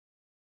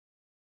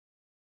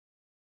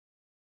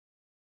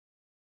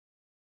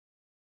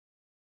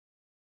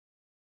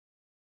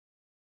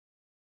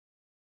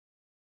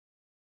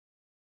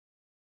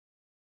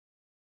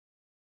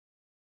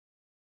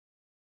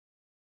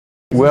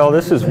Well,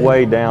 this is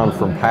way down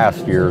from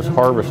past years.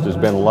 Harvest has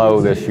been low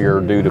this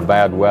year due to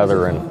bad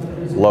weather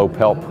and low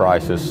pelt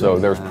prices, so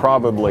there's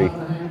probably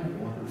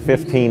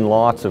 15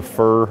 lots of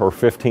fur, or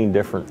 15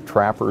 different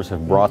trappers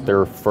have brought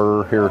their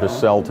fur here to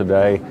sell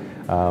today.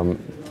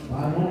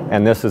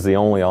 And this is the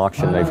only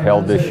auction they've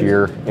held this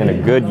year. In a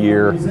good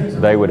year,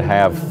 they would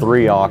have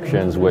 3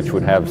 auctions, which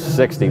would have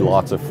 60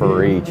 lots of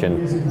fur each,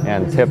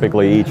 and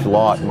typically each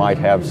lot might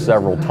have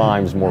several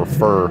times more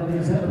fur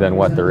than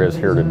what there is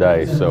here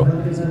today. So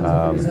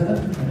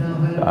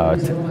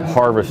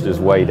harvest is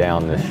way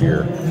down this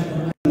year.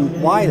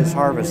 Why is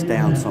harvest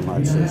down so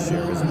much this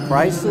year? Is it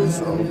prices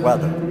or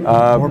weather,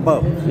 or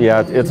both?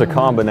 Yeah, it's a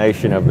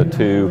combination of the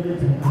two.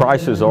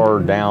 Prices are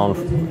down,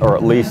 or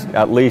at least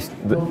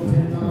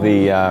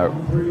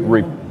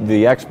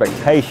the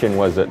expectation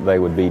was that they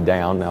would be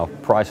down. Now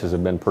prices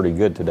have been pretty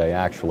good today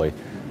actually,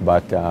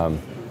 but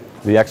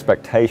the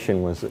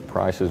expectation was that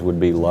prices would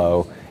be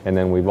low. And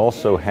then we've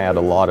also had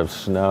a lot of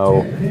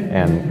snow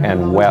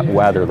and wet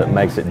weather that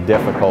makes it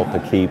difficult to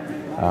keep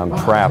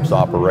traps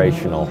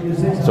operational.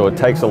 So it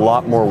takes a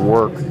lot more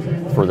work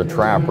for the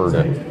trapper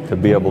to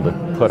be able to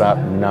put up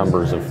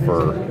numbers of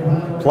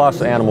fur.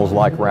 Plus animals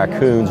like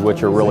raccoons,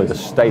 which are really the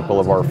staple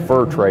of our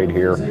fur trade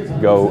here,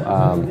 go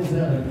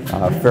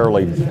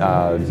fairly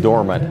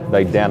dormant.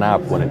 They den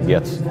up when it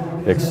gets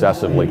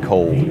excessively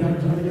cold.